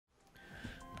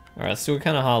Alright, let's see what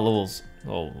kind of hot levels.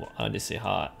 Oh, I just say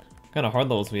hot. What kind of hard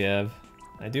levels we have.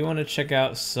 I do want to check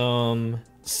out some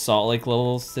Salt Lake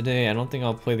levels today. I don't think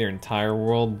I'll play their entire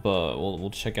world, but we'll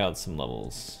check out some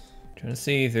levels. Trying to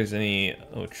see if there's any...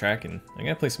 Oh, tracking. I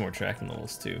gotta play some more tracking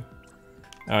levels too.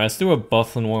 Alright, let's do a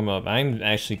Bufflin warm-up. I'm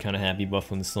actually kind of happy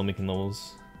Bufflin's still making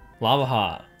levels. Lava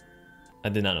hot. I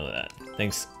did not know that.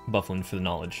 Thanks, Bufflin, for the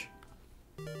knowledge.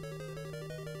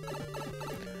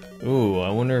 Ooh, I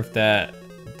wonder if that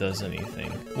does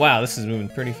anything. Wow, this is moving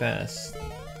pretty fast.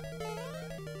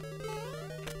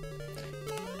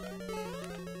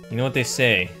 You know what they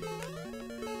say?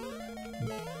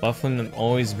 Bufflin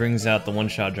always brings out the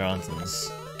one-shot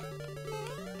Johnsons.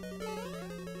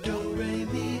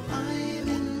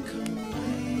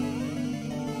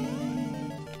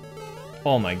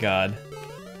 Oh my god.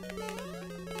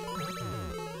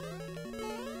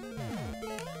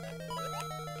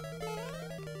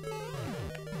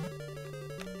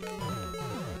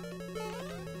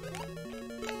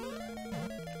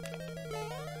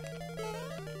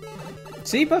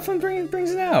 See, Bufflin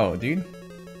brings it out, dude.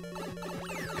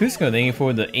 Cusco, thank you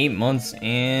for the 8 months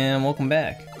and welcome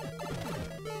back.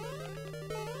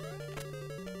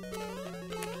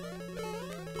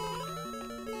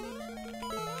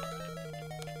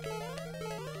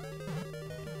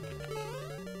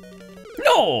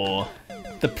 No!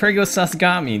 The Prego sauce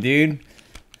got me, dude.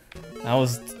 I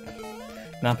was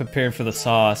not prepared for the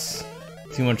sauce.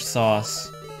 Too much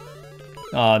sauce.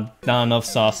 Not enough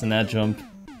sauce in that jump.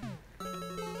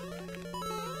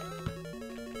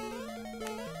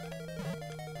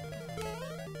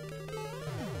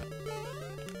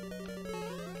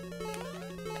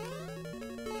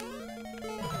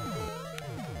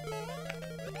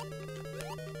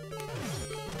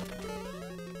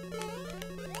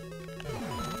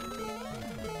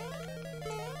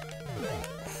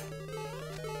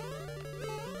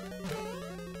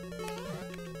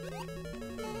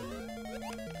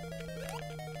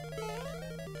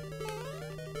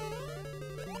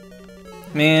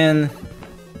 Man,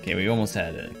 okay, we almost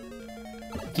had it.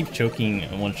 Keep choking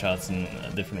one shots in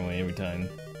a different way every time.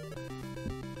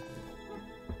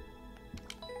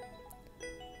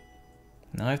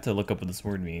 Now I have to look up what this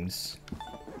word means.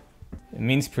 It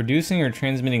means producing or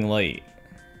transmitting light.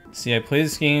 See, I play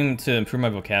this game to improve my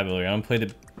vocabulary. I don't play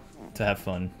to have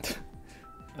fun.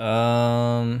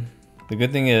 The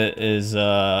good thing is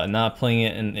not playing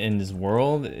it in this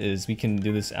world is we can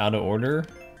do this out of order.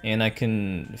 And I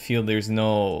can feel there's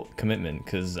no commitment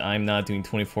because I'm not doing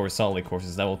 24 Salt Lake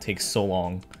courses. That will take so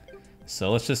long.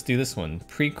 So let's just do this one.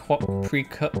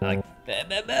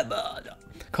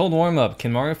 Cold warm-up.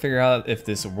 Can Mario figure out if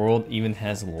this world even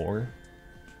has lore?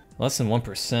 Less than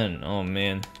 1%. Oh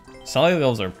man. Salt Lake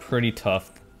levels are pretty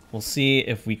tough. We'll see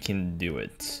if we can do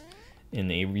it in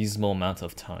a reasonable amount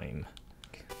of time.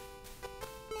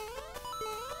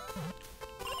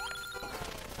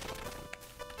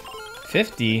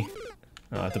 50?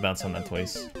 Oh, I have to bounce on that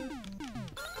twice.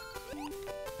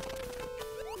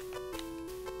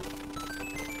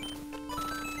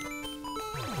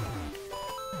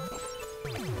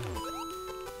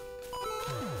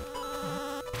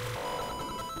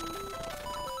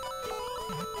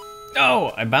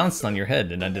 Oh! I bounced on your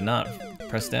head and I did not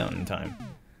press down in time.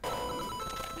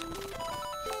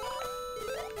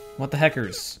 What the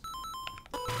heckers?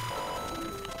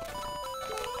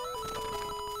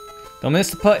 Don't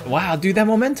miss the putt. Wow, dude, that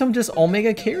momentum just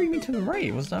Omega carried me to the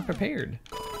right. I was not prepared.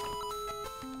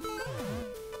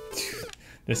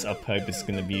 This up pipe is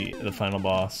gonna be the final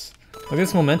boss. Look at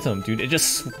this momentum, dude. It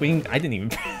just swing. I didn't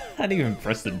even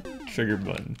press the trigger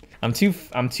button. I'm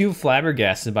too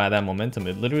flabbergasted by that momentum.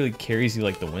 It literally carries you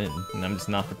like the wind, and I'm just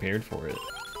not prepared for it.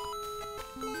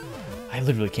 I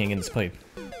literally can't get in this pipe.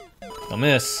 Don't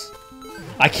miss.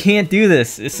 I can't do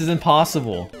this. This is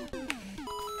impossible.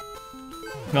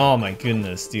 Oh my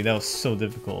goodness, dude, that was so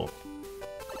difficult.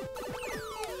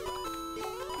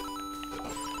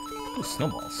 Oh,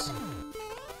 snowballs.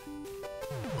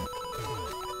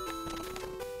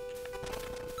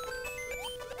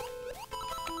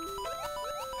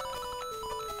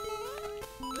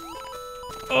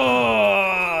 Oh,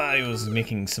 I was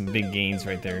making some big gains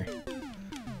right there.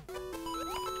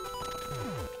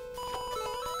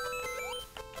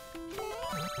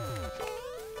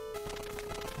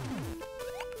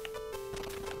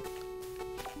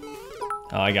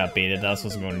 Oh, I got baited. I was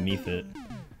supposed to go underneath it.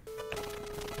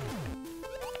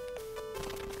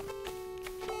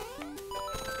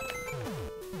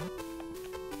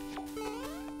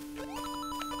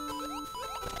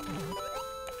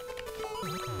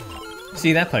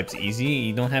 See, that pipe's easy.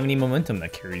 You don't have any momentum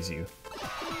that carries you.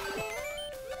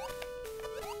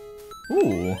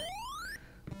 Ooh,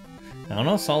 I don't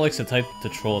know if Salt Lake's the type to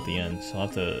troll at the end, so I'll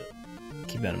have to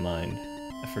keep that in mind.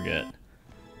 I forget.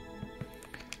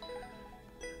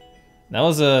 That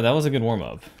was a good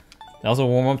warm-up. That was a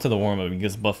warm-up to the warm-up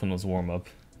because Buffin was warm-up.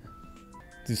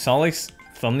 Dude, Salt Lake's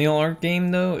thumbnail art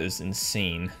game though is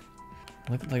insane.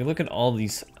 Look at all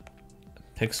these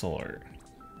pixel art.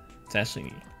 It's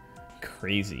actually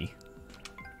crazy.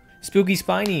 Spooky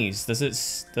Spinies!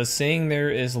 Does saying there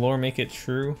is lore make it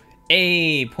true?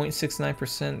 Hey,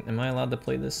 0.69%. Am I allowed to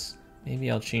play this? Maybe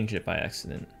I'll change it by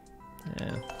accident.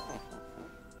 Yeah.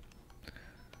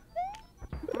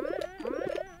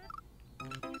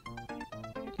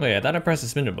 Wait, I thought I pressed the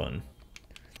spinner button.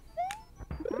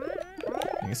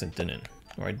 I guess it didn't.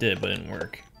 Or I did, but it didn't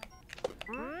work.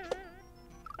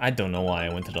 I don't know why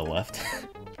I went to the left.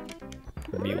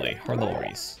 Relay, hard level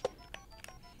race.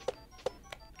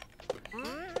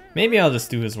 Maybe I'll just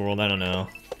do his world, I don't know.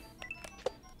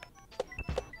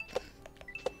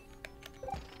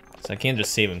 So I can't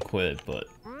just save and quit, but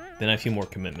then I feel more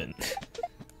commitment.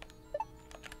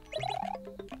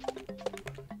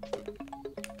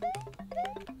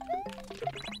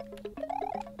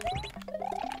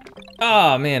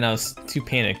 Oh man, I was too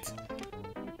panicked.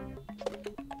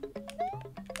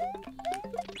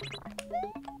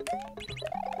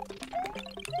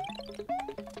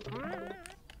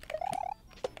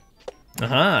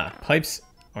 Aha! Pipes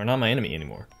are not my enemy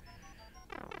anymore.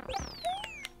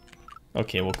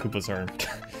 Okay, well Koopas are...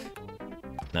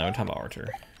 Now we're talking about Archer.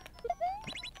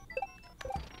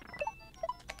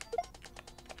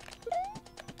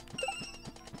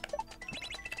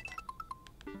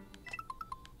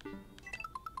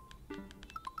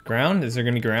 Ground? Is there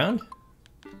gonna be ground?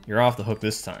 You're off the hook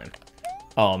this time.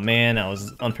 Oh man, I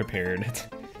was unprepared.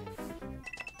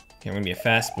 Okay, I'm gonna be a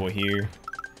fast boy here.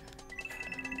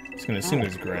 Just gonna assume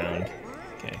there's ground.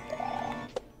 Okay.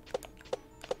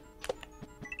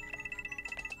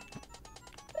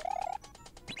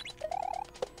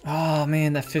 Oh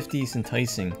man, that 50 is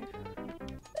enticing.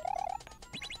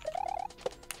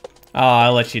 Oh, I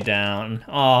let you down.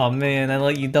 Oh man, I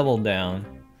let you double down.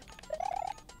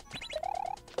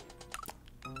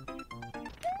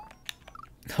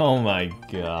 Oh my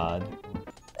god.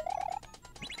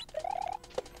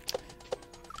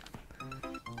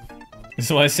 This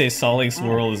is why I say Salt Lake's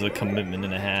world is a commitment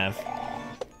and a half.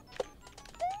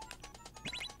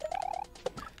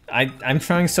 I'm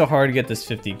trying so hard to get this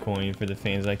 50 coin for the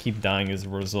fans. I keep dying as a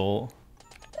result.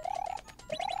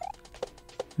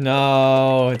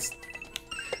 No,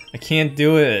 I can't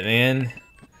do it, man.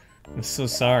 I'm so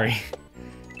sorry.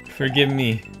 Forgive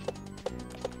me.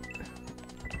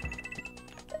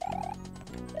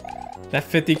 That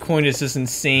 50 coin is just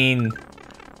insane.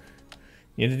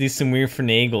 You have to do some weird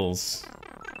finagles.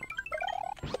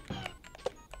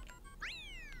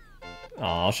 Oh,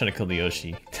 I'll try to kill the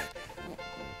Yoshi.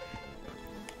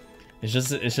 It's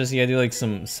just you gotta do like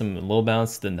some low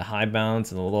bounce, then the high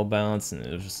bounce, and the low bounce, and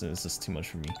it's just too much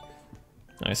for me.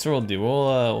 Alright, so what we'll do,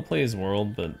 we'll play his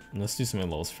world, but let's do some of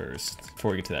the levels first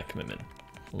before we get to that commitment.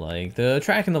 Like the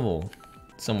tracking level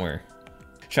somewhere.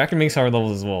 Tracking makes hard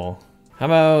levels as well. How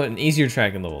about an easier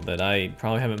tracking level that I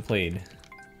probably haven't played?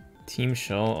 Team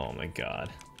Shell, oh my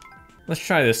god. Let's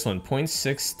try this one,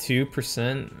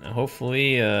 0.62%.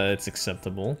 Hopefully it's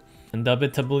acceptable.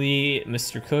 Indubitably,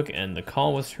 Mr. Cook, and the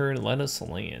call was heard, let us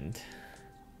land.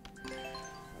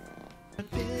 I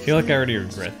feel like I already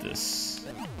regret this.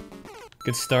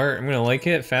 Good start, I'm gonna like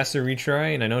it, faster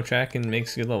retry, and I know tracking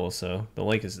makes good levels, so the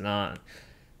like is not.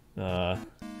 Actually,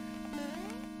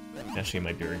 it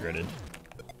might be regretted.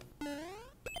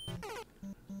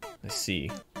 Let's see.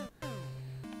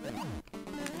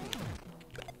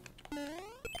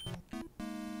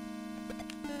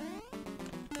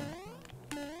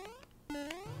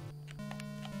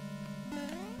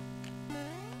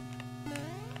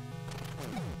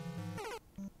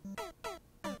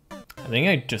 I think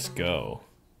I just go.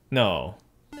 No.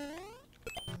 I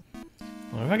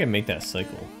wonder if I can make that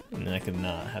cycle, and then I could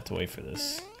not have to wait for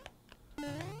this.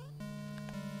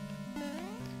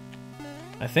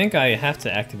 I think I have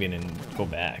to activate and go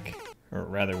back, or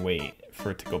rather wait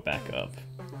for it to go back up.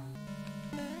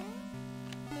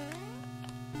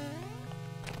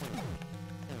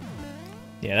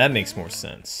 Yeah, that makes more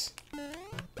sense.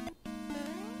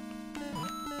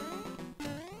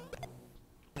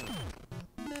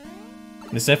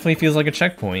 This definitely feels like a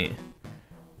checkpoint.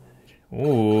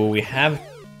 Ooh, we have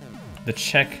the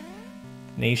Czech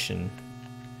nation.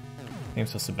 I think I'm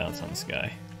supposed to bounce on this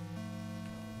guy.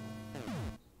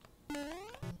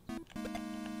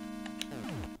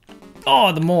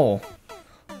 Oh, the mole!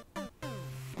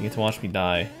 You get to watch me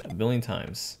die a billion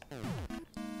times.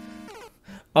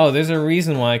 Oh, there's a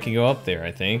reason why I can go up there,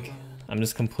 I think. I'm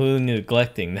just completely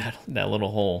neglecting that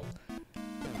little hole.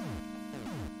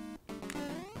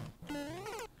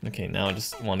 Okay, now I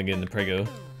just want to get into Prego.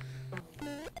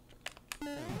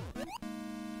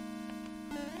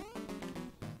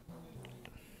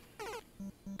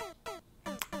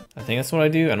 I think that's what I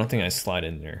do. I don't think I slide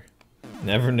in there.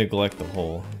 Never neglect the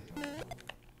hole.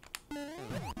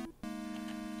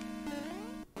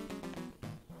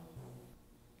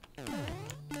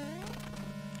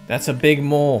 That's a big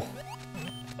mole.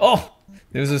 Oh!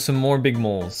 There's some more big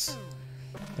moles.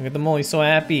 Look at the mole, he's so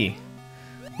happy.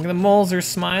 Look at the moles, they're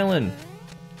smiling.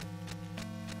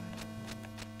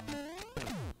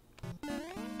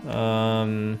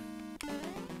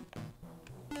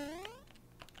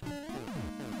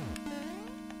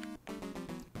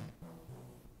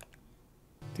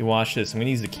 Dude, watch this. I'm gonna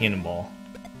use the cannonball.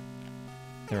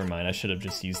 Never mind, I should have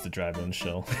just used the drive-on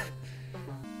shell.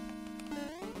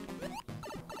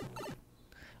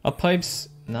 Up pipe's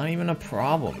not even a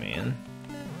problem, man.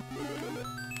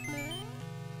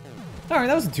 Alright,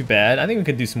 that wasn't too bad. I think we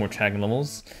could do some more tracking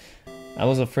levels. I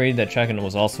was afraid that tracking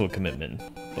was also a commitment,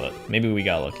 but maybe we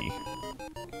got lucky.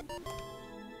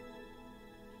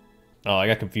 Oh, I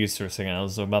got confused for a second. I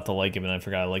was about to like it, and I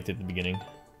forgot I liked it at the beginning.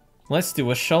 Let's do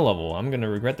a shell level. I'm gonna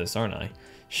regret this, aren't I?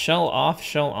 Shell off,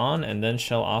 shell on, and then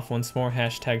shell off once more.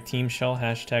 Hashtag team shell,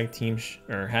 hashtag team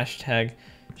or hashtag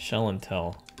shell and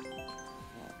tell.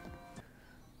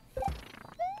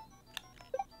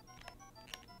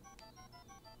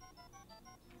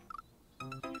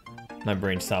 My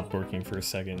brain stopped working for a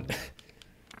second.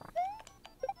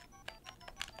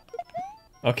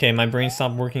 Okay, my brain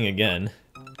stopped working again.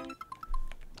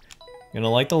 Gonna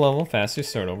like the level, faster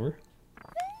start over.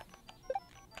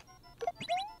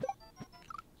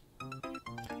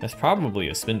 That's probably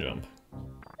a spin jump.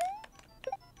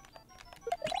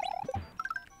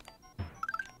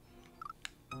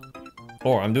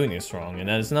 Or I'm doing this wrong, and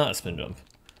that is not a spin jump.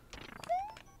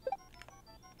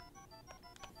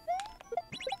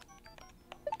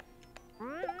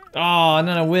 Oh, and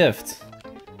then I whiffed.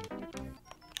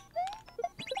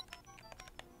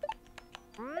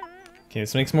 Okay,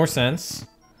 this makes more sense.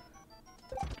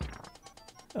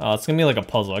 Oh, it's gonna be like a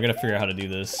puzzle. I gotta figure out how to do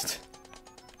this.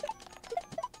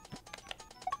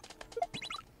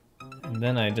 And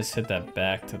then I just hit that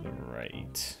back to the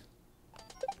right.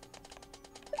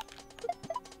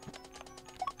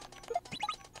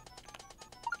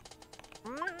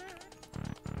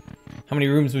 How many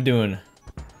rooms we doing?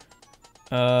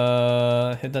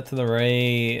 Hit that to the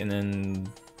right, and then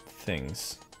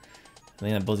things. I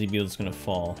think that Buzzy Beetle is gonna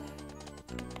fall.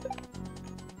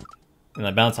 And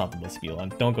I bounce off the Buzzy Beetle.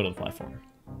 Don't go to the platform.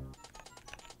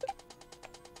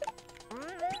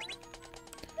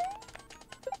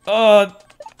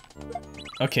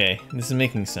 Okay, this is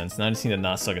making sense. Now I just need to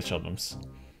not suck at shell jumps.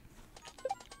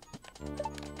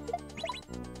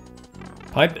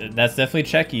 Pipe, that's definitely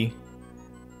checky.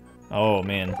 Oh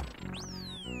man.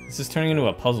 This is turning into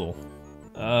a puzzle.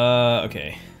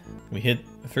 Okay. We hit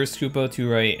first Koopa to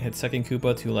right, hit second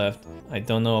Koopa to left. I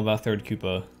don't know about third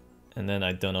Koopa, and then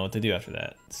I don't know what to do after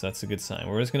that. So that's a good sign.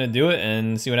 We're just gonna do it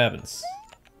and see what happens.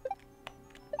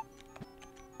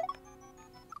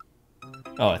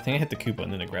 Oh, I think I hit the Koopa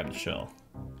and then I grabbed the shell.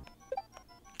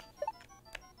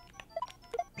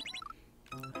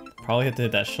 Probably have to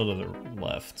hit that shell to the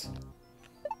left.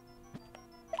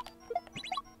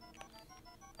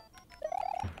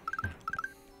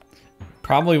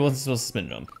 Probably wasn't supposed to spin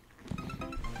jump.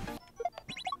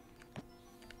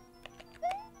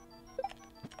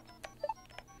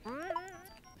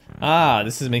 Ah,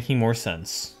 this is making more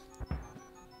sense.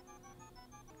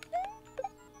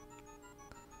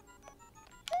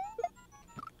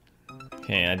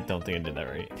 Okay, I don't think I did that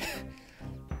right.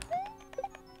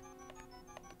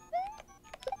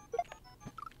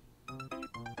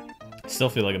 I still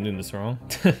feel like I'm doing this wrong.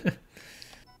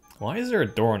 Why is there a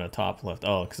door on the top left?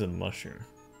 Oh, because of the mushroom.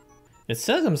 It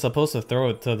says I'm supposed to throw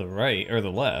it to the right, or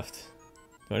the left.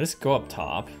 Do I just go up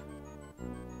top?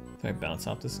 Can I bounce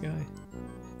off this guy?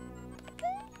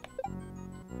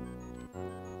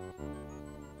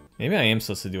 Maybe I am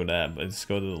supposed to do that, but just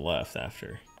go to the left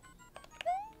after.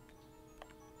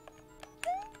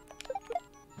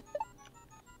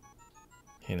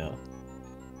 Okay, no.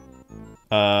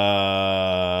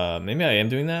 Maybe I am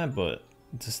doing that, but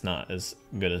just not as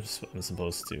good as I'm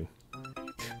supposed to.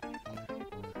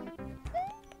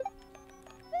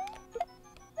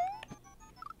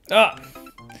 Ah!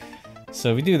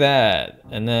 So we do that,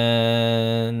 and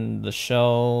then the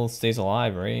shell stays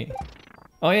alive, right?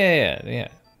 Oh yeah.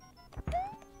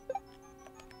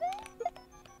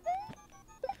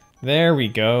 There we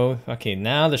go. Okay,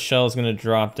 now the shell is gonna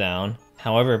drop down.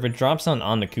 However, if it drops down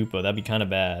on the Koopa, that'd be kind of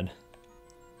bad.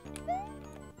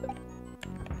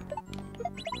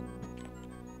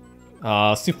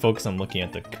 Let's do focus on looking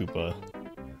at the Koopa.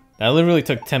 That literally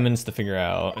took 10 minutes to figure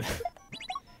out.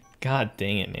 God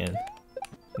dang it, man.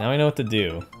 Now I know what to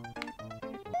do.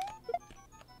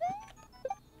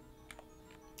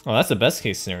 Oh, that's the best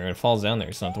case scenario. It falls down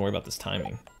there, so I don't have to worry about this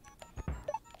timing.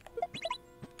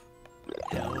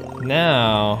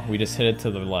 Now, we just hit it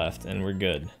to the left, and we're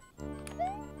good.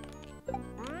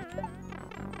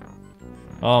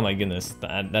 Oh my goodness,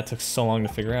 that took so long to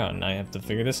figure out, and I have to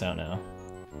figure this out now.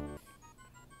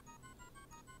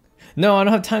 No, I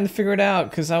don't have time to figure it out,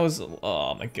 because I was...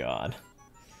 Oh my god.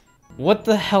 What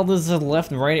the hell does the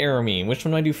left and right arrow mean? Which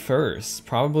one do I do first?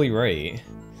 Probably right.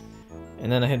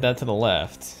 And then I hit that to the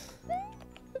left.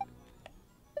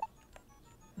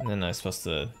 And then I'm supposed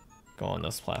to go on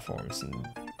those platforms and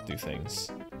do things.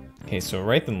 Okay, so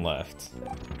right then left.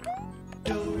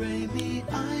 Dang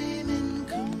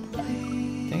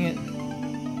it.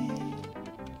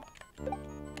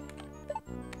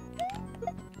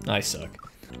 I suck.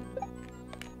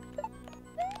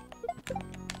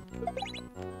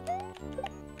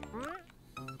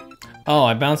 Oh,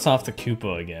 I bounced off the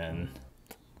Koopa again.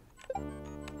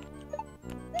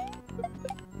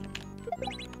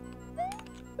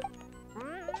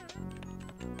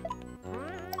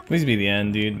 Please be the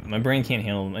end, dude. My brain can't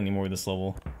handle any more of this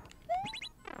level.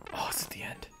 Oh, it's at the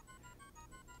end.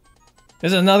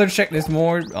 There's another check. There's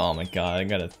more. Oh my god, I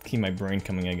gotta keep my brain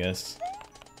coming, I guess.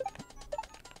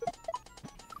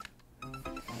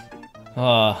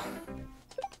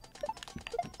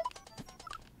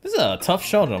 This is a tough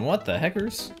showdown. What the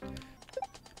heckers?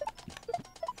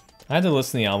 I had to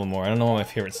listen to the album more. I don't know what my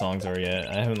favorite songs are yet.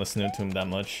 I haven't listened to them that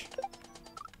much.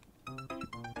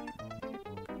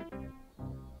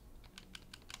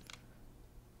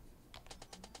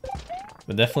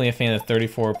 But definitely a fan of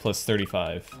 34 plus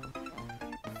 35.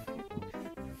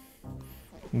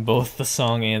 Both the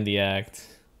song and the act.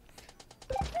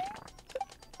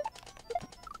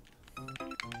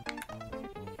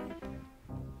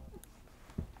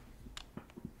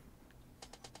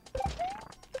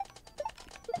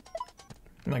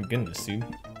 My goodness, dude.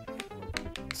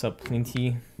 What's up,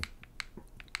 Plinty?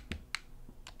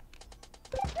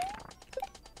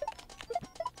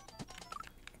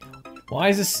 Why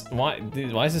is this,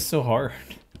 dude, why is this so hard?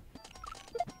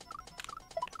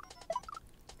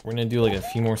 We're gonna do like a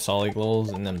few more solid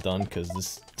levels and I'm done because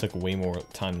this took way more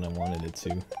time than I wanted it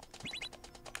to.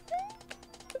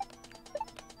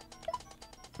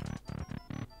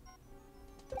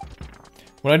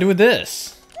 What do I do with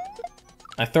this?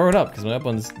 I throw it up because my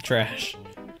weapon's trash.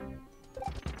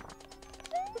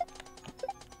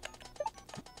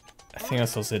 I think I'm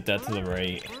supposed to hit that to the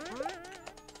right.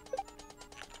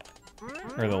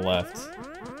 Or the left.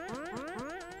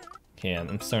 Okay,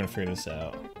 I'm starting to figure this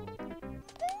out.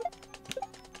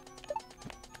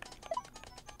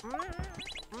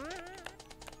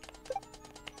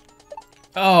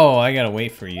 Oh, I gotta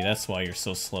wait for you. That's why you're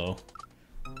so slow.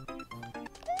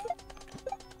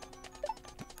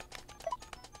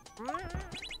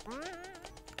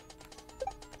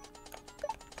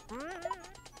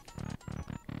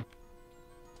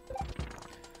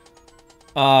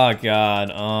 Oh god,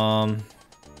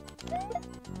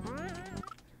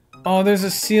 oh, there's a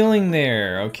ceiling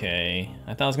there. Okay.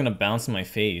 I thought it was gonna bounce in my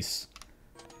face.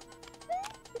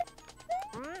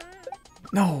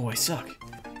 No, I suck.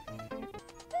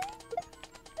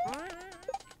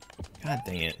 God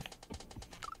dang it.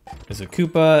 There's a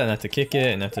Koopa, and I have to kick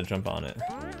it, and I have to jump on it.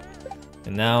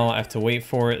 And now I have to wait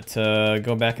for it to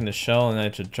go back in the shell, and I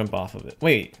have to jump off of it.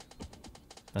 Wait.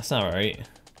 That's not right.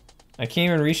 I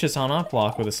can't even reach this on-off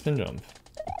block with a spin jump.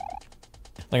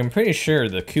 Like, I'm pretty sure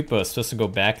the Koopa is supposed to go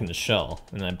back in the shell,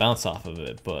 and I bounce off of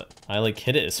it, but I, like,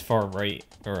 hit it as far right,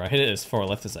 or I hit it as far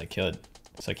left as I could.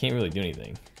 So I can't really do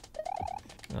anything.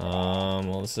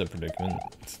 Well, this is a predicament.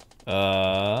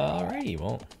 Alrighty,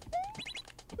 well.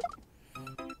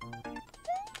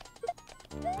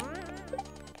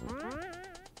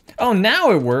 Oh,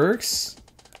 now it works!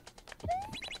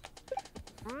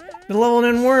 The level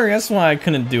didn't work, that's why I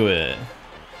couldn't do it.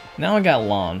 Now I got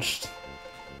launched.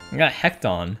 I got hecked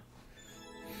on.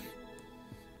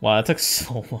 Wow, that took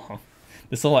so long.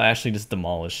 This level actually just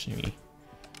demolished me.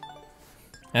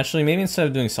 Actually, maybe instead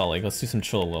of doing Salt, let's do some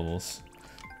chill levels.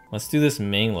 Let's do this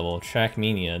Mang level,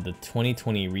 Trackmania, the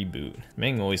 2020 reboot.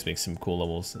 Mang always makes some cool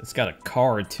levels. It's got a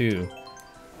car too.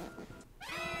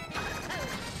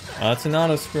 Oh, it's an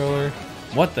auto-scroller.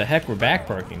 What the heck, we're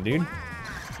backparking, dude.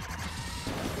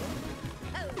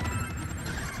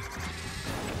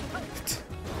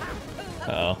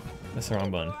 Uh-oh. That's the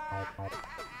wrong button.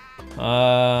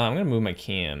 I'm gonna move my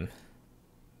cam.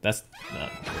 That's not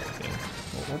the right thing.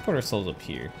 We'll put ourselves up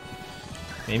here.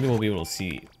 Maybe we'll be able to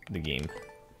see the game.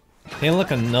 Hey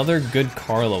look, another good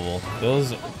car level.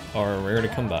 Those are rare to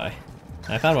come by.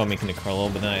 I thought about making a car level,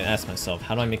 but then I asked myself,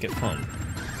 how do I make it fun?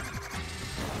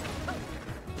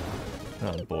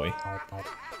 Oh boy.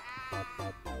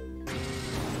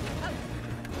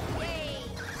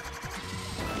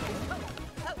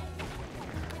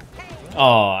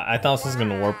 Oh, I thought this was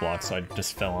gonna warp block, so I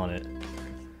just fell on it.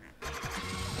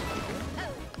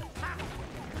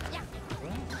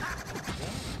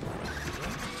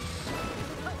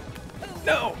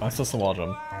 No! I'm supposed to wall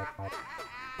jump.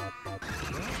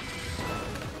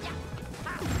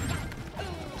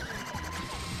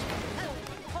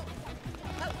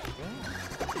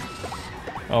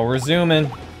 Oh, we're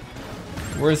zooming.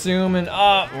 We're zooming.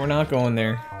 Ah, we're not going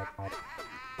there.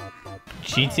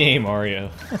 GTA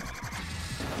Mario.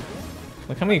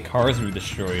 Look how many cars we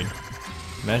destroyed.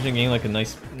 Imagine getting like a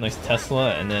nice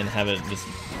Tesla and then have it just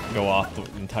go off the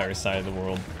entire side of the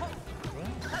world.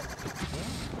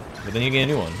 But then you get a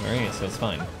new one, alright, so it's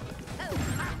fine.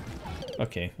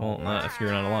 Okay, well, not if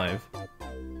you're not alive.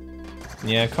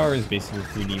 Yeah, car is basically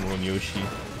 3D World Yoshi.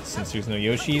 Since there's no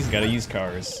Yoshis, gotta use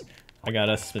cars. I got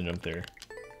a spin jump there.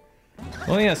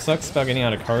 The only thing that sucks about getting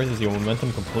out of cars is your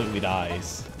momentum completely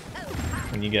dies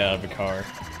when you get out of a car.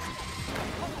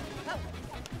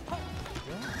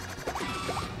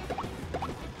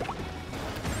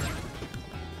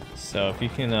 So if you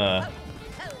can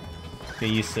get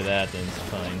used to that, then it's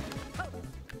fine.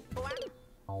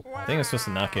 I think I'm supposed to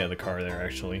knock you out of the car there,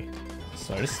 actually.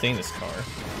 So I just stay in this car.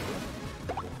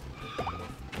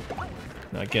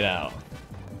 Now get out.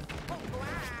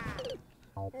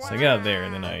 So I get out there,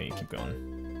 and then I keep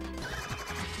going.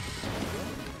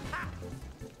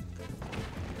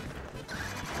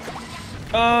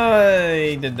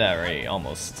 I did that right,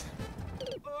 almost.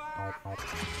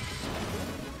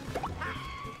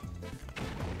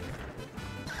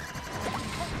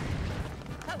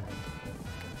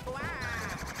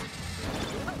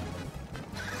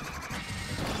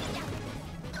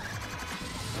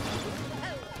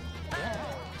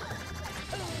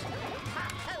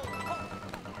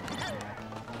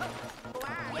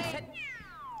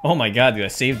 Oh my god, dude, I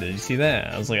saved it. Did you see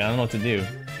that? I was like, I don't know what to do.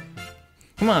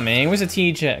 Come on, man. Where's the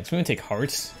THX? We're gonna take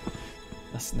hearts.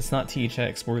 That's not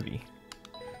THX worthy.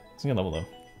 It's a good level, though.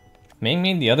 Mang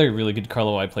made the other really good car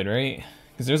level I played, right?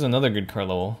 Because there's another good car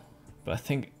level. But I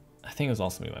think it was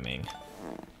also made by Mang.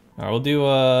 Alright, we'll do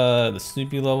the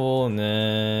Snoopy level, and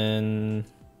then...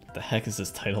 What the heck is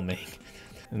this title, Mang?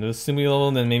 And the Snoopy level,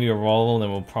 and then maybe a raw level, and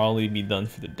then we'll probably be done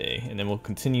for the day. And then we'll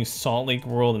continue Salt Lake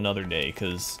World another day,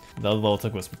 because the other level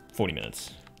took us 40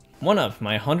 minutes. One up,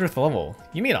 my 100th level.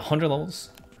 You made 100 levels?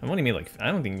 I've only made like,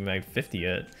 I don't think like 50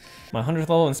 yet. My 100th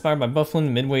level inspired by Bufflin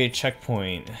Midway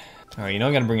Checkpoint. Alright, you know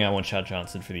I gotta bring out One Shot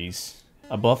Johnson for these.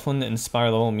 A Bufflin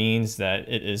inspired level means that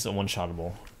it is a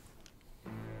one-shottable.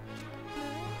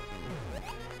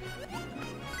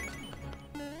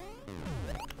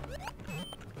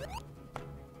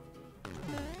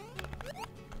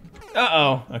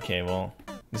 Uh-oh! Okay, well,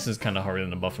 this is kind of harder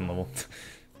than a Buffin level.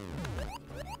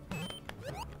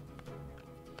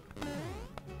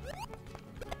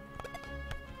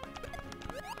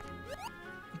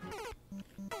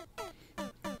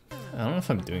 I don't know if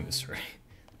I'm doing this right.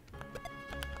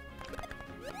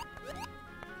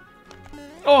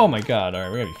 Oh my god,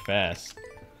 alright, we gotta be fast.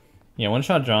 Yeah, One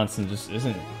Shot Johnson just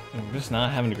isn't... We're just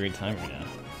not having a great time right now.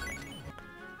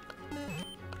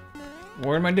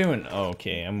 What am I doing? Oh,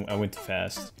 okay, I went too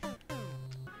fast.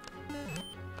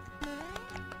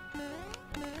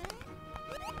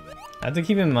 I have to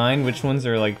keep in mind which ones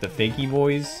are like the fakey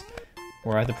boys,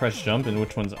 where I have to press jump, and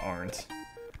which ones aren't.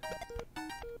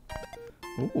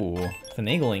 Ooh,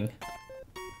 finagling.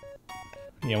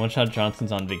 Yeah, One Shot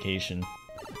Johnson's on vacation.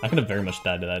 I could have very much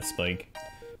died to that spike.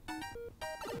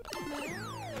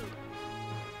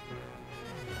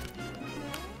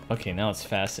 Okay, now it's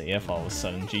fast AF all of a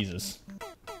sudden, Jesus.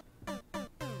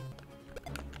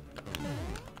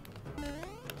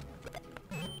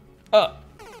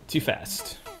 Too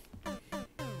fast.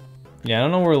 Yeah, I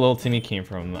don't know where Little Timmy came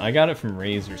from. I got it from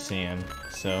Ray's or Sam,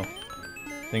 so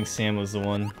I think Sam was the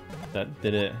one that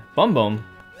did it. Bum Bum!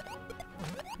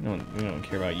 We don't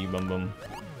care about you, Bum Bum.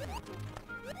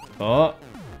 Oh!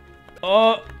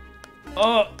 Oh!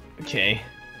 Oh! Okay.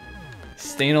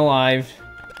 Staying alive.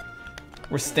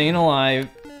 We're staying alive.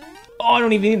 Oh, I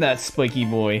don't even need that spiky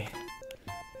boy.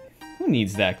 Who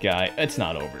needs that guy? It's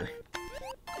not over.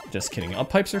 Just kidding. Up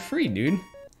pipes are free, dude.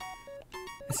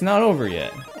 It's not over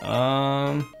yet.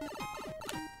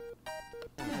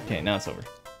 Okay, now it's over.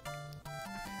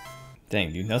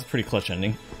 Dang, dude, that was a pretty clutch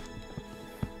ending.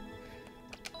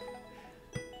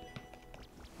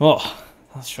 Oh,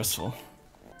 that was stressful.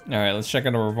 Alright, let's check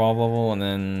out our revolve level, and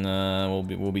then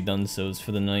we'll be done so's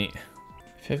for the night.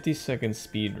 50-second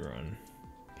speed run.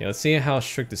 Okay, let's see how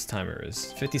strict this timer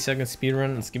is. 50-second speed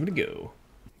run, let's give it a go.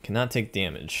 Cannot take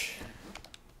damage.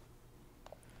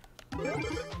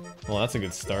 Well, that's a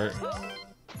good start.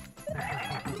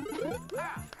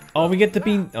 Oh, we get to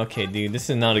be... Okay, dude, this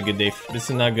is not a good day. This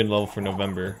is not a good level for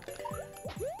November.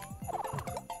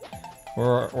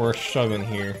 We're struggling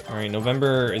here. Alright,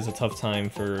 November is a tough time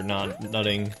for not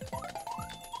nutting.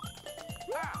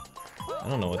 I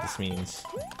don't know what this means.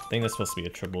 I think that's supposed to be a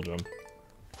triple jump.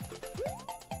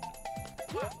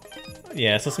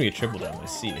 Yeah, it's supposed to be a triple jump, I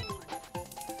see.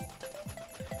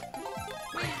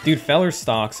 Dude, Feller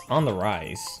stocks on the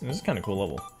rise. This is kind of cool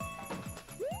level.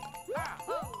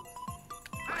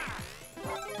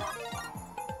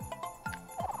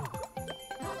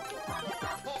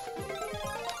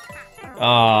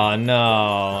 Oh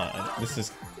no, this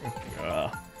is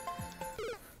a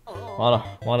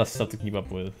lot of stuff to keep up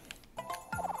with.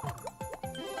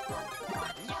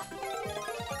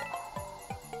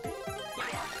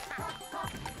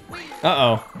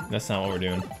 Uh-oh, that's not what we're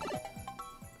doing.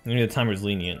 Maybe the timer's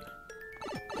lenient.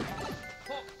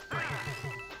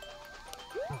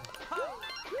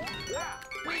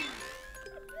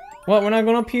 What, we're not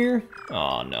going up here?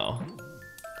 Oh no.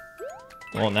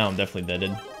 Well, now I'm definitely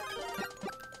deaded.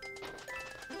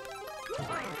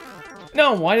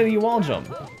 No, why did you wall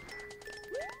jump?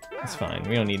 It's fine.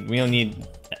 We don't need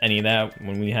any of that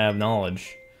when we have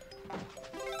knowledge.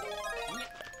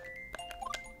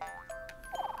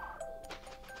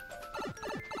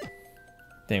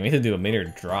 Dang, we had to do a meter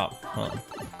drop, huh?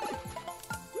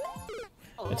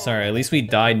 It's alright, at least we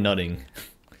died nutting.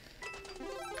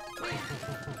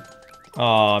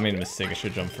 Oh, I made a mistake. I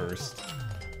should jump first.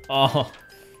 Oh,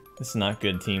 this is not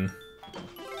good, team.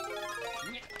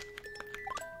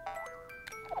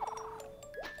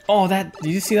 Oh, did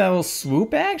you see that little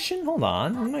swoop action? Hold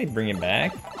on, we might bring it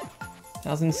back.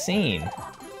 That was insane.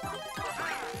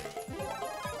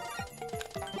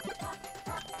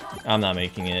 I'm not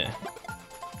making it.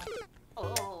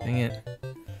 Dang it.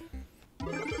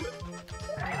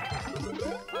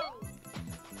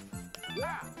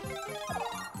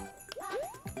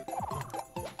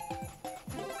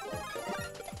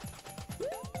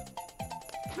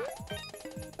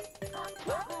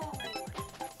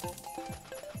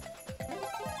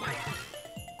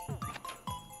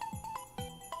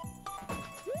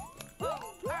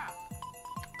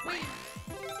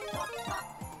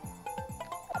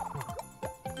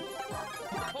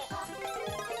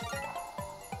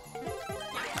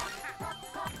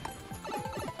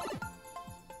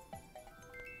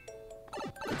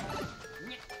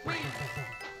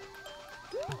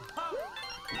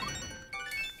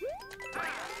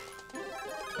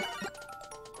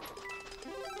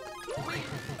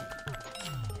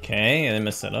 Okay, I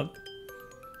messed that up.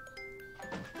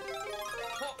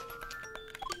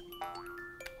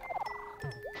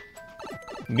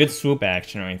 Good swoop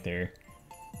action right there.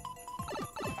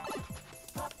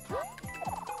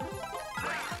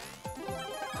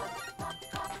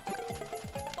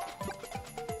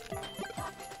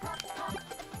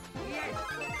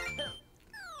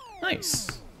 Nice.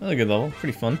 That was a good level.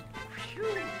 Pretty fun.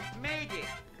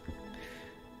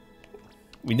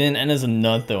 We didn't end as a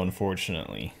nut though,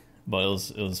 unfortunately, but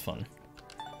it was fun.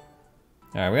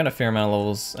 All right, we got a fair amount of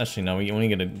levels. Actually, no, we only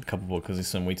get a couple because we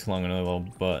spent way too long on another level.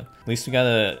 But at least we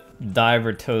gotta dive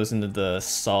our toes into the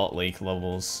Salt Lake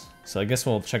levels. So I guess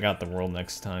we'll check out the world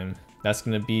next time. That's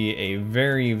gonna be a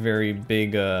very, very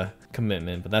big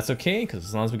commitment, but that's okay because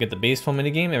as long as we get the baseball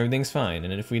minigame, everything's fine.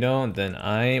 And if we don't, then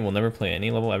I will never play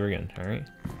any level ever again. All right,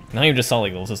 not even just Salt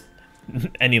Lake levels, just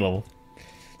any level.